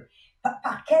tu veux?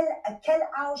 Par quel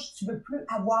âge tu veux plus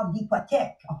avoir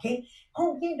d'hypothèque, OK?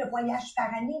 Combien de voyages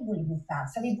par année voulez-vous faire?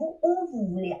 Savez-vous où vous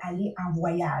voulez aller en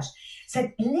voyage?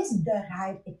 Cette liste de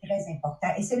rêves est très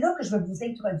importante. Et c'est là que je veux vous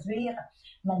introduire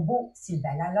mon beau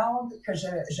Sylvain Lalonde, que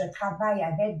je travaille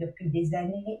avec depuis des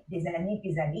années.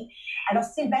 Alors,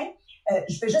 Sylvain,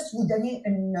 je vais juste vous donner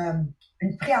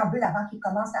une préambule avant qu'il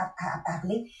commence à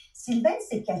parler. Sylvain,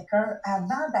 c'est quelqu'un,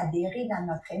 avant d'adhérer dans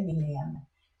notre MLM,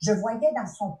 je voyais dans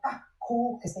son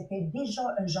parcours que c'était déjà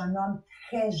un jeune homme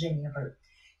très généreux.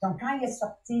 Donc, quand il est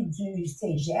sorti du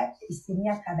cégep, il s'est mis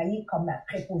à travailler comme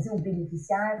préposé aux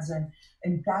bénéficiaires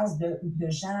d'une place de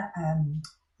gens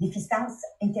déficience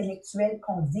intellectuelle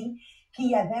qu'on dit, puis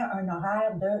il y avait un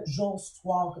horaire de jour,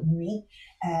 soir, nuit.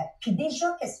 Puis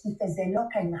déjà, qu'est-ce qu'il faisait là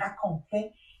quand il me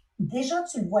racontait? Déjà,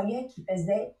 tu le voyais qu'il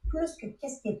faisait plus que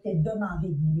qu'est-ce qui était demandé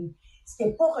de lui.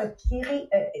 C'était pas retiré,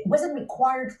 it wasn't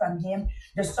required from him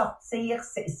de sortir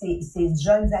ces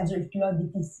jeunes adultes-là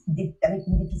avec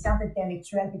une déficience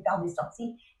intellectuelle et faire des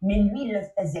sorties, mais lui, il le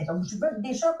faisait. Donc, je veux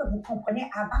déjà que vous compreniez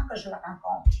avant que je le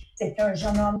rencontre. C'était un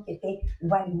jeune homme qui était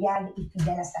loyal et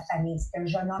fidèle à sa famille. C'était un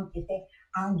jeune homme qui était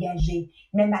engagé.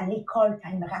 Même à l'école, quand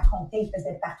il me racontait, il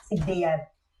faisait partie des,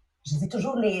 je dis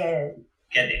toujours les...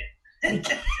 cadets.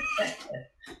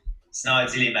 Sinon, on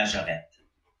dit les majorettes.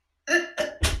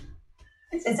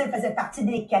 C'est ça, il faisait partie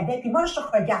des cadets. Puis moi, je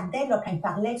regardais là, quand il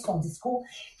parlait de son discours.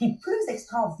 Puis plus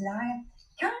extraordinaire,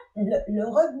 quand le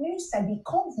revenu, ça lui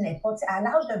convenait pas. À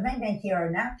l'âge de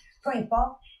 20-21 ans, peu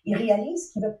importe, il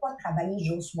réalise qu'il veut pas travailler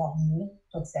jour, soir, nuit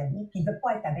toute sa vie. Puis il veut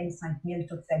pas être à 25 000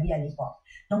 toute sa vie à l'époque.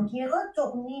 Donc, il est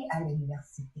retourné à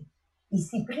l'université. Il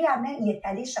s'est pris à main, il est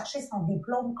allé chercher son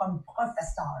diplôme comme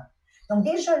professeur. Donc,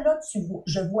 déjà là,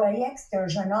 je voyais que c'était un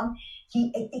jeune homme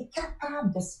qui était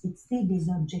capable de se fixer des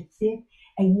objectifs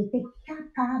et il était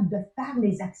capable de faire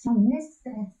les actions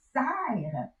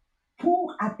nécessaires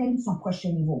pour atteindre son prochain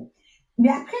niveau. Mais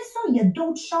après ça, il y a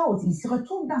d'autres choses. Il se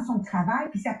retrouve dans son travail,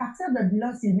 puis c'est à partir de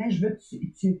là, Sylvain, je veux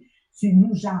que tu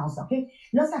nous jases, OK?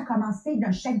 Là, ça a commencé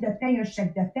d'un chèque de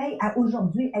paye à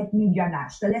aujourd'hui être millionnaire.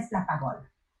 Je te laisse la parole.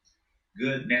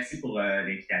 Good. Merci pour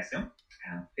l'invitation.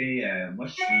 En fait, moi,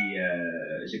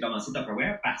 j'ai commencé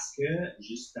Tupperware parce que,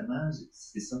 justement,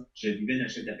 c'est ça, je vivais d'un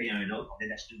chef de paye à un autre. On venait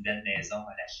d'acheter une belle maison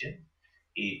à la Chine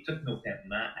et tous nos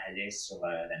paiements allaient sur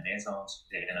la maison, sur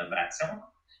les rénovations.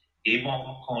 Et mon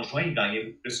conjoint, il gagnait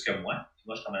beaucoup plus que moi. Puis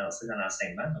moi, je commençais dans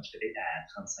l'enseignement, donc j'étais peut-être à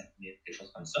 35 000, quelque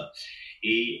chose comme ça.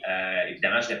 Et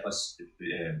évidemment, je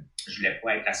voulais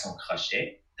pas être à son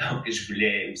crochet. Donc, je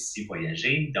voulais aussi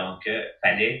voyager. Donc,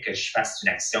 fallait que je fasse une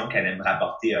action qui allait me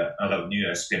rapporter un revenu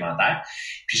supplémentaire.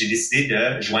 Puis, j'ai décidé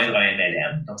de joindre un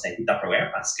MLM. Donc, ça a été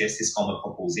Tupperware parce que c'est ce qu'on m'a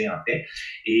proposé, en fait.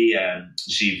 Et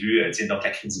j'ai vu, donc, la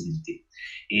crédibilité.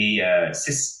 Et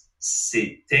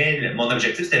mon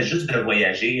objectif, c'était juste de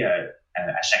voyager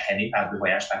à chaque année, par 2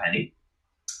 voyages par année.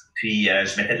 Puis,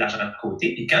 je mettais de l'argent de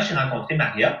côté. Puis, quand j'ai rencontré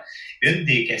Maria, une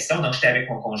des questions, donc j'étais avec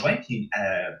mon conjoint, puis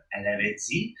elle avait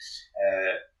dit,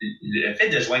 le fait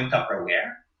de joindre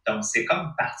Tupperware, donc c'est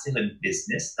comme partir une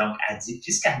business. Donc, elle dit,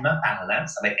 fiscalement parlant,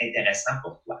 ça va être intéressant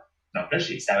pour toi. Donc là,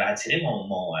 ça a attiré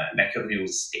ma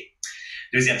curiosité.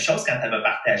 Deuxième chose, quand elle m'a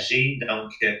partagé,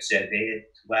 donc, que tu avais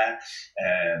toi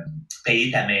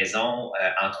payer ta maison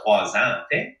en 3 ans, en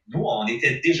fait. Nous, on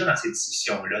était déjà dans cette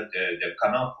discussion-là de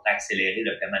comment on pourrait accélérer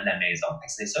le paiement de la maison.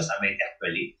 C'est ça m'a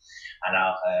interpellé.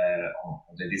 Alors,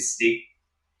 on a décidé,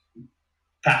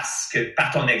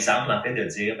 par ton exemple, en fait, de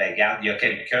dire, ben regarde, il y a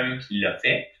quelqu'un qui l'a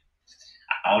fait.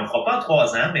 Alors, on le fera pas en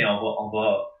 3 ans, mais on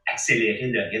va accélérer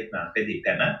le rythme, en fait, des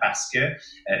paiements parce que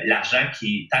l'argent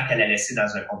tant qu'elle a laissé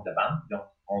dans un compte de banque, donc,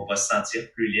 on va se sentir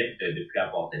plus libre de plus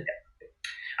avoir de dette.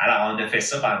 Alors, on a fait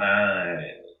ça pendant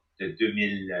de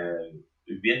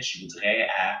 2008, je voudrais,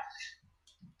 à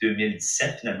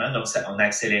 2017, finalement. Donc, on a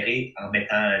accéléré en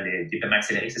mettant des paiements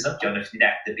accélérés, c'est ça, puis on a fini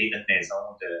de payer notre maison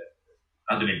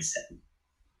en 2017.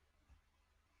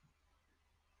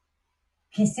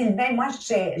 Puis Sylvain, moi,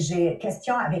 j'ai une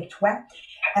question avec toi.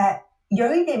 Il y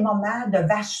a eu des moments de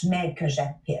vache-maigre que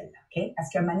j'appelle, OK? Parce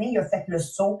qu'à un moment donné, il a fait le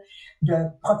saut de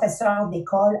professeur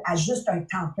d'école à juste un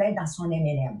temps plein dans son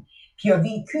MLM. Puis il a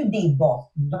vécu des bas.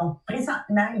 Donc,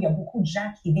 présentement, il y a beaucoup de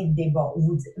gens qui vivent des bas,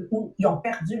 où ils ont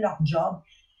perdu leur job,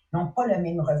 n'ont pas le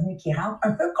même revenu qui rentre,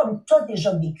 un peu comme tu as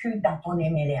déjà vécu dans ton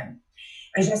MLM.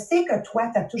 Et je sais que toi,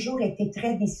 tu as toujours été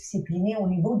très discipliné au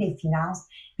niveau des finances,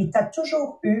 puis tu as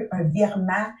toujours eu un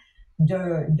virement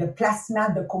de placement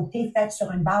de côté fait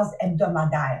sur une base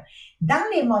hebdomadaire. Dans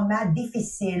les moments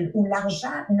difficiles où l'argent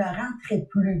ne rentrait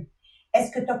plus,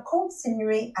 est-ce que tu as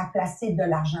continué à placer de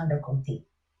l'argent de côté?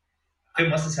 Après,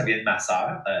 moi, ça vient de ma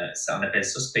sœur. On appelle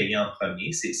ça se payer en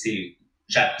premier.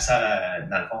 J'ai appris ça,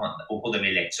 dans le fond, au cours de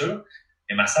mes lectures.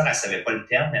 Mais ma sœur, elle savait pas le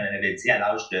terme, mais elle m'avait dit à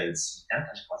l'âge de 18 ans,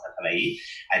 quand j'ai commencé à travailler,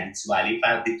 elle dit, tu vas aller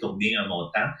faire détourner un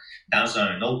montant dans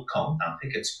un autre compte, en fait,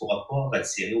 que tu pourras pas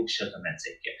retirer au guichet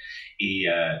automatique. Et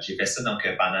j'ai fait ça, donc,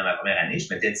 pendant ma première année,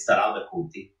 je mettais 10 $ de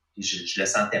côté. Puis je le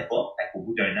sentais pas. Fait qu'au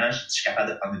bout d'un an, je suis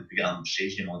capable de prendre une plus grande bouchée.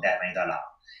 Je l'ai monté à 20 $.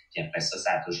 Puis après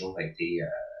ça a toujours été...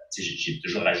 j'ai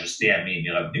toujours ajusté à mes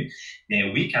revenus. Mais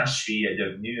oui, quand je suis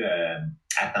devenu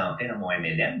à temps plein dans mon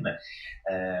MLM,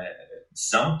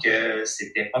 disons que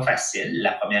c'était pas facile.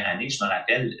 La première année, je me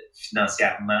rappelle,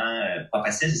 financièrement, pas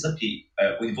facile, c'est ça. Puis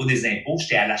au niveau des impôts,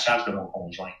 j'étais à la charge de mon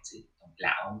conjoint. T'sais. Donc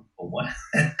la honte pour moi.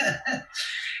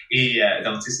 Et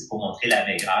donc, tu sais, c'est pour montrer la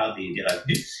maigreur des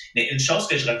revenus. Mais une chose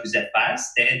que je refusais de faire,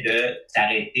 c'était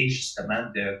d'arrêter justement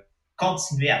de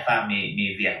continuer à faire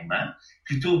mes virements,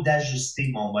 plutôt d'ajuster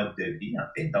mon mode de vie, en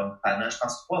fait. Donc, pendant, je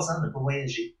pense, 3 ans, on n'a pas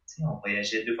voyagé. Tu sais, on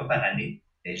voyageait 2 fois par année.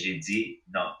 Et j'ai dit,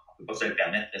 non, on ne peut pas se le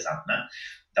permettre présentement.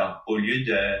 Donc, au lieu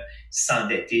de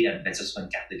s'endetter à mettre ça sur une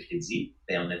carte de crédit,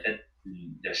 ben, on a fait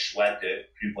le choix de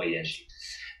plus voyager.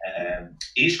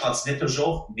 Et je continuais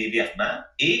toujours mes virements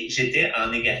et j'étais en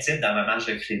négatif dans ma marge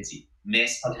de crédit. Mais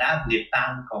c'est pas grave,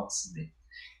 l'épargne continuait.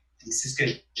 C'est ce que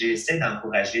j'essaie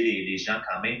d'encourager les gens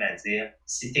quand même à dire,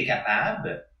 si tu es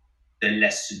capable de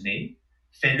l'assumer,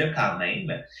 fais-le quand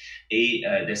même. Et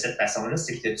de cette façon-là,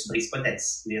 c'est que tu brises pas ta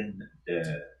discipline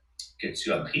que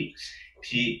tu as pris.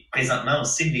 Puis présentement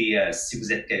aussi, si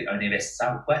vous êtes un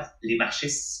investisseur ou quoi, les marchés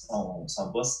sont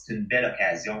bas. C'est une belle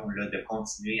occasion là, de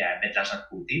continuer à mettre l'argent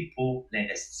de côté pour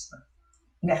l'investissement.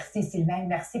 Merci Sylvain,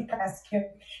 merci parce que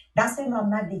dans ces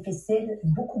moments difficiles,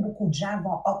 beaucoup de gens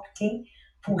vont opter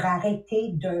pour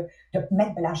arrêter de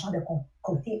mettre de l'argent de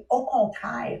côté. Au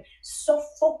contraire, ça,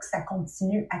 faut que ça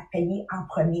continue à payer en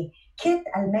premier. Quitte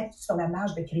à le mettre sur la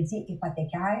marge de crédit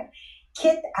hypothécaire,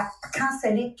 quitte à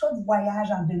canceller tout voyage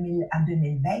en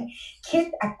 2020,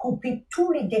 quitte à couper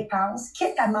tous les dépenses,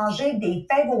 quitte à manger des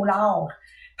fèves au lard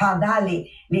pendant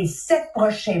les 7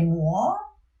 prochains mois,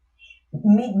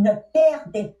 mais ne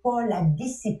perdez pas la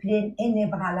discipline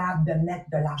inébranlable de mettre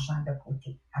de l'argent de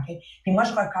côté. Okay? Puis moi,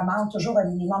 je recommande toujours un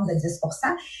minimum de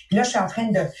 10%. Puis là, je suis en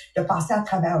train de passer à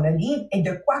travers le livre. Et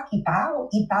de quoi qu'il parle?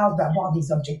 Il parle d'avoir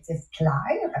des objectifs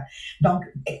clairs. Donc,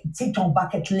 tu sais, ton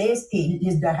bucket list, tes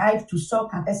listes de rêves, tout ça,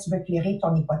 quand est-ce que tu veux clearer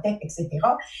ton hypothèque, etc.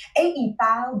 Et il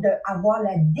parle d'avoir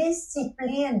la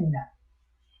discipline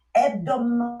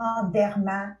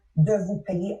hebdomadairement de vous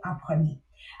payer en premier.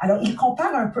 Alors, il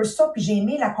compare un peu ça, puis j'ai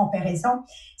aimé la comparaison.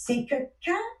 C'est que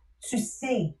quand tu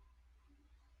sais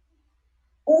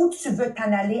où tu veux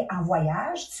t'en aller en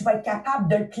voyage, tu vas être capable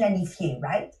de le planifier,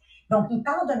 right? Donc, il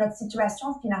parle de notre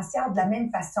situation financière de la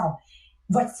même façon.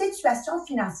 Votre situation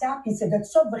financière, puis c'est de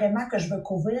ça vraiment que je veux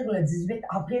couvrir le 18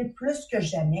 avril plus que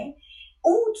jamais,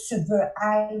 où tu veux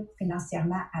être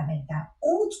financièrement à 20 ans,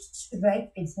 où tu veux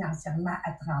être financièrement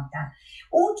à 30 ans,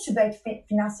 où tu veux être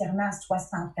financièrement à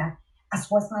 60 ans, à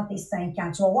 65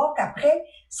 ans. Tu vas voir qu'après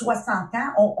 60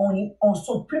 ans, on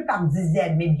saute plus par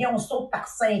dizaines, mais bien on saute par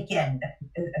cinquaine.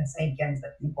 Cinquaine, ça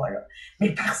ne dit pas là.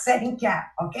 Mais par 5 ans,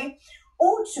 OK?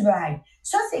 Où tu veux être?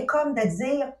 Ça, c'est comme de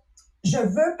dire, je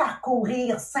veux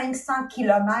parcourir 500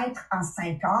 kilomètres en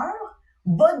 5 heures,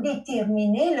 va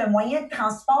déterminer le moyen de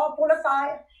transport pour le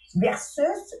faire.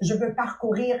 Versus, je veux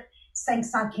parcourir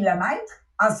 500 kilomètres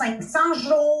en 500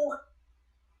 jours.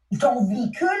 Ton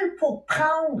véhicule pour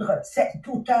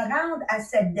pour te rendre à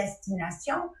cette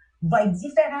destination va être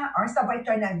différent. Un, ça va être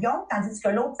un avion, tandis que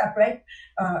l'autre, ça peut être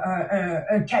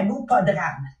un canot pas de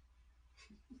rame.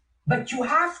 But you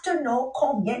have to know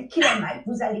combien de kilomètres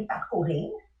vous allez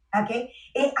parcourir, OK?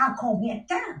 Et en combien de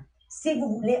temps, si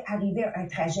vous voulez arriver à un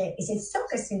trajet. Et c'est ça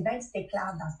que Sylvain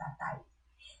s'éclaire dans sa tête.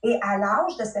 Et à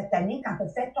l'âge de cette année, quand tu as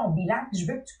fait ton bilan, puis je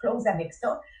veux que tu closes avec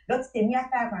ça, là, tu t'es mis à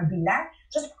faire un bilan,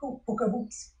 juste pour que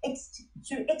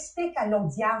tu expliques à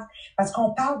l'audience, parce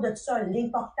qu'on parle de ça,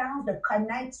 l'importance de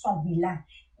connaître son bilan,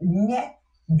 net,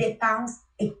 dépenses,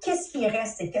 et qu'est-ce qui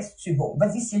reste et qu'est-ce que tu vaux.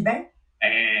 Vas-y, Sylvain.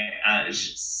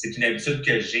 C'est une habitude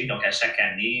que j'ai, donc à chaque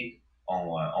année,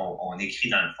 on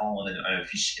écrit dans le fond, on a un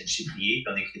fichier, puis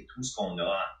on écrit tout ce qu'on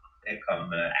a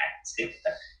comme actif.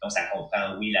 Donc, ça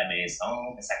comprend, oui, la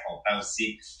maison, mais ça comprend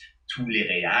aussi tous les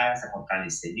REER, ça comprend les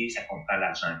CD, ça comprend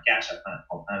l'argent cash, ça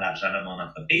comprend l'argent de mon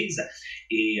entreprise.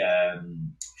 Et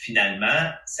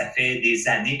finalement, ça fait des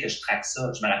années que je traque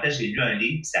ça. Je me rappelle, j'ai lu un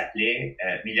livre qui s'appelait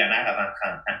Millionnaire avant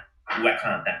 30 ans, ou à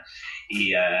 30 ans.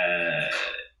 Et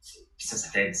puis ça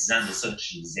fait 10 ans de ça que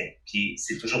je lisais. Puis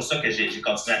c'est toujours ça que j'ai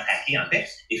continué à traquer, en fait.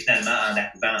 Et finalement, en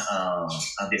arrivant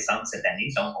en décembre cette année,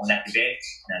 donc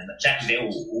j'arrivais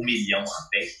au million, en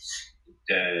fait,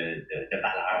 de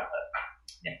valeur.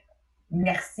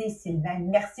 Merci, Sylvain.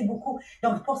 Merci beaucoup.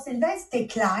 Donc, pour Sylvain, c'était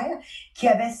clair qu'il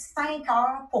y avait 5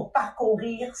 heures pour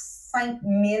parcourir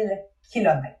 5000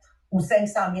 kilomètres ou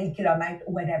 500 000 kilomètres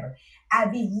ou whatever.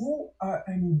 Avez-vous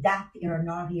une date et une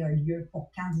heure et un lieu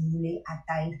pour quand vous voulez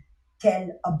atteindre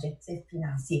tel objectif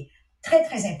financier? Très,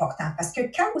 très important parce que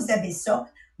quand vous avez ça,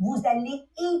 vous allez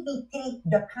éviter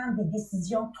de prendre des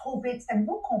décisions trop vite.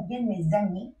 Savez-vous combien de mes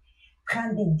amis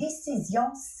prennent des décisions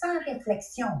sans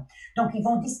réflexion? Donc, ils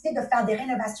vont décider de faire des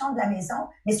rénovations de la maison,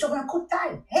 mais sur un coup de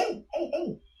tête.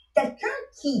 Hey! Quelqu'un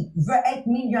qui veut être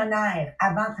millionnaire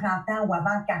avant 30 ans ou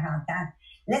avant 40 ans,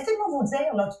 laissez-moi vous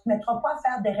dire, là, tu ne te mettras pas à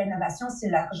faire des rénovations si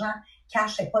l'argent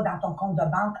cash n'est pas dans ton compte de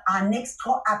banque en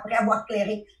extra après avoir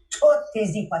clairé toutes tes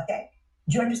hypothèques.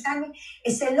 Do you understand me?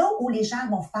 Et c'est là où les gens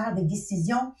vont faire des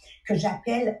décisions que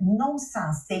j'appelle non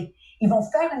sensées. Ils vont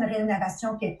faire une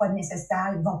rénovation qui n'est pas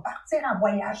nécessaire. Ils vont partir en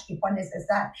voyage qui n'est pas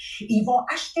nécessaire. Ils vont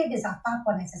acheter des affaires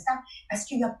pas nécessaires parce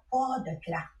qu'il n'y a pas de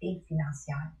clarté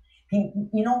financière. Puis,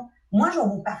 moi, je vais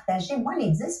vous partager, moi,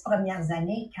 les 10 premières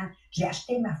années, quand j'ai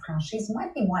acheté ma franchise, moi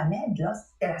et Mohamed, là,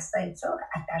 c'était la ceinture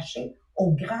attachée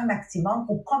au grand maximum,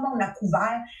 ou comme on a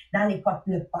couvert dans le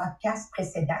podcast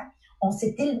précédent, on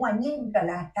s'est éloigné de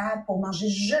la table pour manger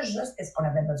juste ce qu'on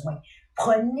avait besoin.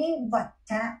 Prenez votre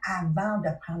temps avant de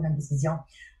prendre une décision.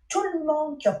 Tout le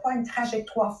monde qui n'a pas une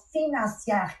trajectoire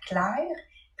financière claire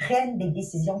prenne des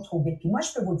décisions trop vite. Puis moi,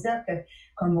 je peux vous dire que,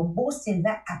 comme mon beau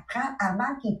Sylvain apprend,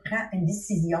 avant qu'il prenne une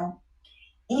décision,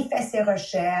 il fait ses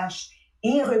recherches,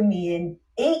 il rumine,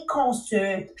 il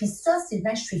consulte. Puis ça,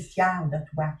 Sylvain, je suis fière de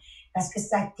toi parce que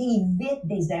ça t'évite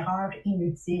des erreurs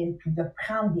inutiles puis de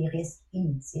prendre des risques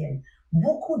inutiles.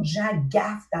 Beaucoup de gens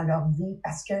gaffent dans leur vie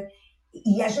parce que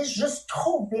ils agissent juste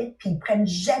trop vite puis ils prennent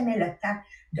jamais le temps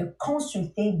de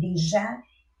consulter des gens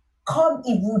comme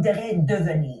ils voudraient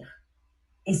devenir.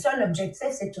 Et ça, l'objectif,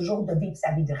 c'est toujours de vivre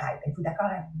sa vie de rêve. Êtes-vous d'accord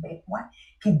avec moi?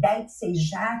 Puis d'être ces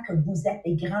gens que vous êtes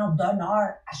les grands donneurs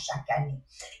à chaque année.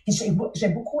 Puis j'ai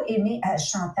beaucoup aimé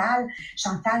Chantal.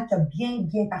 Chantal, tu as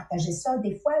bien partagé ça.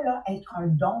 Des fois, là, être un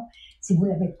don, si vous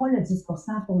n'avez pas le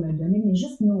 10% pour le donner, mais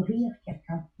juste nourrir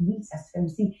quelqu'un. Oui, ça se fait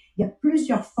aussi. Il y a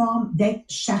plusieurs formes d'être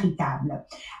charitable.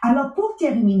 Alors, pour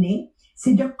terminer,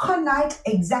 c'est de connaître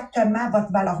exactement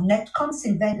votre valeur nette, comme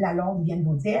Sylvain Lalonde vient de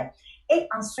vous dire, et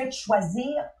ensuite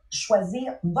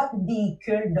choisir votre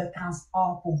véhicule de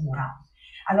transport pour vous rendre.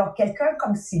 Alors, quelqu'un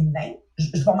comme Sylvain,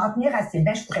 je vais m'en tenir à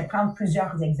Sylvain, je pourrais prendre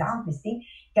plusieurs exemples ici.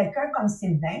 Quelqu'un comme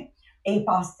Sylvain est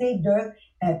passé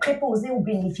de préposé aux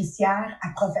bénéficiaires à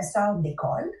professeur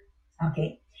d'école, OK?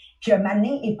 Puis un moment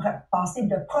donné, est passé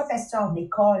de professeur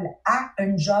d'école à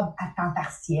un job à temps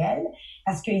partiel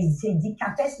parce qu'il s'est dit,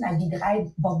 quand est-ce que ma vie de rêve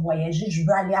va voyager? Je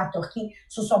veux aller en Turquie.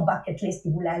 Sur son bucket list,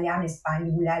 il voulait aller en Espagne,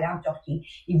 il voulait aller en Turquie.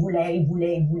 Il voulait.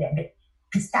 Mais,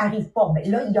 puis ça n'arrive pas. Mais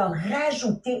là, il a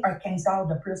rajouté 15 heures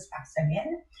de plus par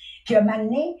semaine. Puis un moment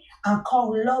donné,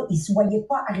 encore là, il ne se voyait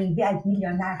pas arriver à être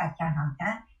millionnaire à 40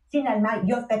 ans. Finalement,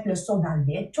 il a fait le saut dans le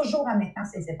vide, toujours en mettant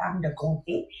ses épargnes de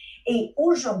côté. Et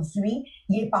aujourd'hui,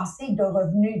 il est passé de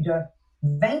revenus de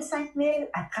 25 000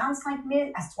 à 35 000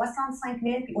 à 65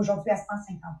 000, puis aujourd'hui à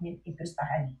 150 000 et plus par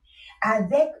année.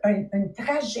 Avec une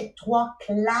trajectoire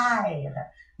claire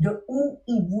de où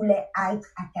il voulait être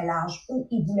à quel âge, où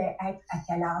il voulait être à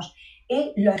quel âge.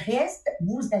 Et le reste,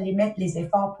 vous allez mettre les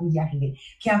efforts pour y arriver.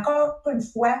 Puis encore une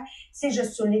fois, si je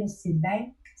souligne Sylvain,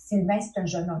 c'est un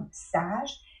jeune homme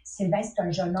sage. Sylvain, c'est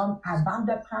un jeune homme, avant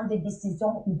de prendre des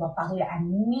décisions, il va parler à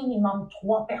minimum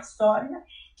 3 personnes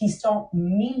qui sont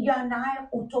millionnaires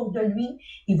autour de lui.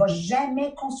 Il va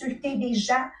jamais consulter des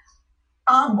gens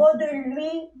en bas de lui.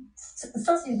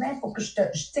 Ça, Sylvain, il faut que je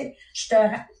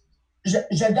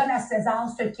donne à César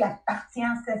ce qui appartient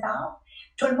à César.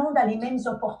 Tout le monde a les mêmes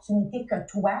opportunités que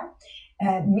toi,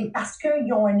 mais parce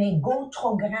qu'ils ont un ego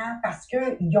trop grand, parce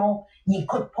qu'ils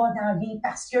n'écoutent pas dans la vie,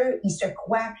 parce qu'ils se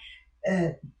croient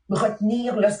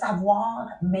retenir le savoir,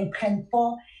 mais ne prennent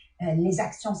pas les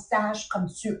actions sages comme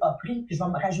tu as pris. Puis je vais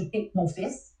me rajouter mon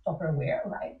fils, Tupperware,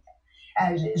 right?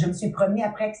 Je me suis promis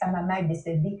après que sa maman est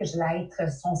décédée que je vais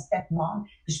être son stepmom.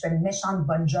 Puis je fais une méchante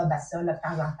bonne job à ça. Là, de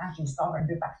temps en temps, je lui sors un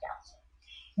 2 par 4.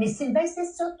 Mais Sylvain, c'est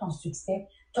ça ton succès.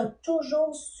 Tu as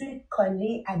toujours su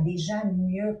coller à des gens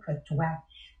mieux que toi.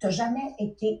 Tu n'as jamais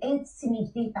été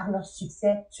intimidé par leur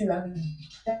succès. Tu as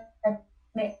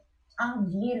jamais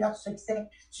envié leur succès.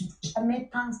 Tu n'as jamais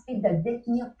pensé de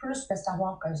détenir plus de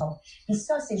savoir qu'eux autres. Et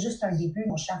ça, c'est juste un début,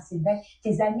 mon cher Sylvain.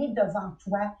 Tes années devant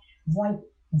toi vont être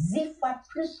 10 fois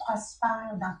plus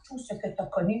prospères dans tout ce que tu as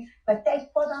connu.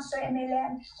 Peut-être pas dans ce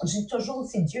MLM. On dit toujours,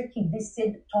 c'est Dieu qui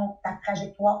décide ta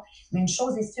trajectoire. Mais une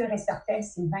chose est sûre et certaine,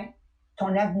 Sylvain,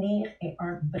 ton avenir est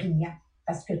un brillant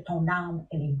parce que ton âme,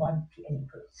 elle est bonne puis elle est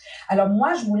pure. Alors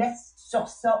moi, je vous laisse sur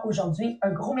ça aujourd'hui.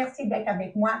 Un gros merci d'être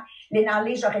avec moi.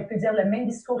 Lénalé, j'aurais pu dire le même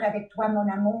discours avec toi, mon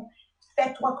amour.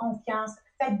 Fais-toi confiance,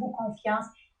 faites-vous confiance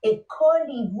et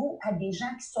collez-vous à des gens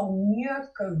qui sont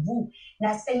mieux que vous.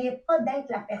 N'essayez pas d'être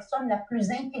la personne la plus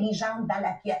intelligente dans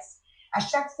la pièce. À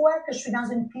chaque fois que je suis dans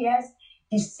une pièce,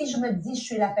 et si je me dis je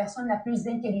suis la personne la plus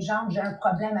intelligente, j'ai un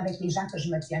problème avec les gens que je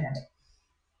me tiens avec.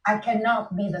 I cannot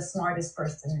be the smartest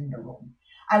person in the room.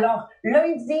 Alors,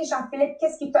 lundi, Jean-Philippe,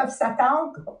 qu'est-ce qu'ils peuvent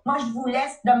s'attendre? Moi, je vous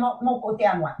laisse de mon côté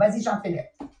à moi. Vas-y, Jean-Philippe.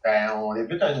 On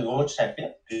débute un nouveau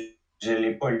chapitre, puis je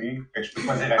l'ai pas lu, fait que je peux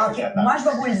pas dire à OK, moi, je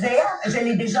vais vous le dire. Je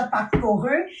l'ai déjà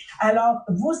parcouru. Alors,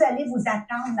 vous allez vous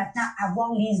attendre maintenant à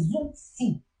avoir les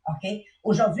outils. OK?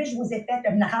 Aujourd'hui, je vous ai fait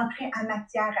une rentrée en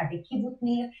matière avec qui vous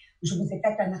tenir. Je vous ai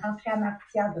fait une rentrée en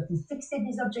matière de vous fixer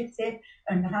des objectifs,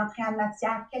 une rentrée en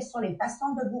matière, quelles sont les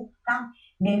façons de vous prendre.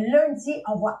 Mais lundi,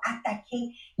 on va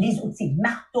attaquer les outils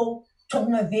marteau,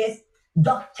 tournevis,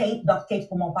 duct tape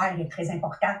pour mon père est très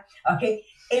important. OK?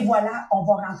 Et voilà, on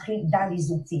va rentrer dans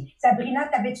les outils. Sabrina,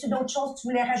 t'avais-tu d'autres choses que tu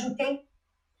voulais rajouter?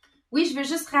 Oui, je veux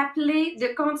juste rappeler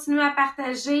de continuer à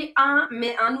partager en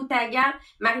nous taguant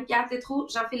Marie-Pierre Tétrault,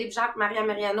 Jean-Philippe Jacques, Maria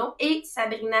Mariano et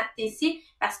Sabrina Tessier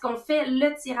parce qu'on fait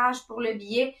le tirage pour le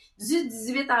billet du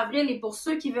 18 avril et pour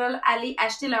ceux qui veulent aller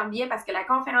acheter leur billet parce que la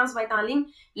conférence va être en ligne,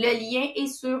 le lien est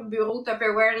sur Bureau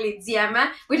Tupperware Les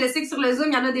Diamants. Oui, je sais que sur le Zoom,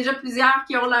 il y en a déjà plusieurs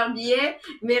qui ont leur billet.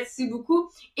 Merci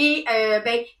beaucoup. Et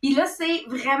puis là, c'est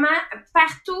vraiment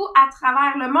partout à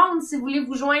travers le monde. Si vous voulez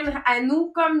vous joindre à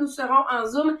nous, comme nous serons en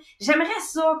Zoom, j'aimerais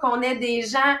ça qu'on ait des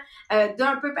gens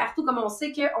d'un peu partout, comme on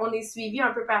sait qu'on est suivi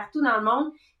un peu partout dans le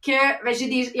monde,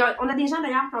 on a des gens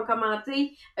d'ailleurs qui ont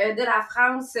commenté de la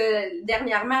France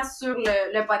dernièrement sur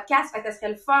le podcast, fait que ce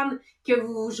serait le fun que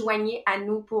vous vous joigniez à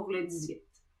nous pour le 18.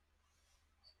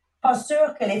 Pas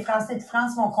sûr que les Français de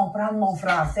France vont comprendre mon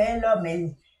français, là,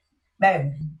 mais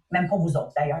même pas vous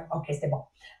autres d'ailleurs. OK, c'est bon.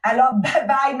 Alors,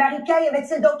 bye, Marie-Pierre, y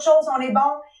avait-il d'autres choses? On est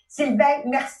bon? Sylvain,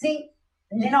 merci.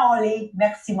 Lénolé,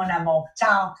 merci mon amour.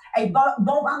 Ciao. Hey,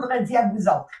 bon vendredi à vous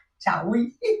autres. Ciao,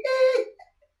 oui.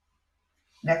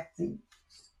 Merci.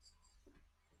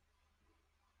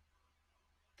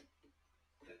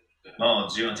 Mon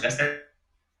Dieu, on te reste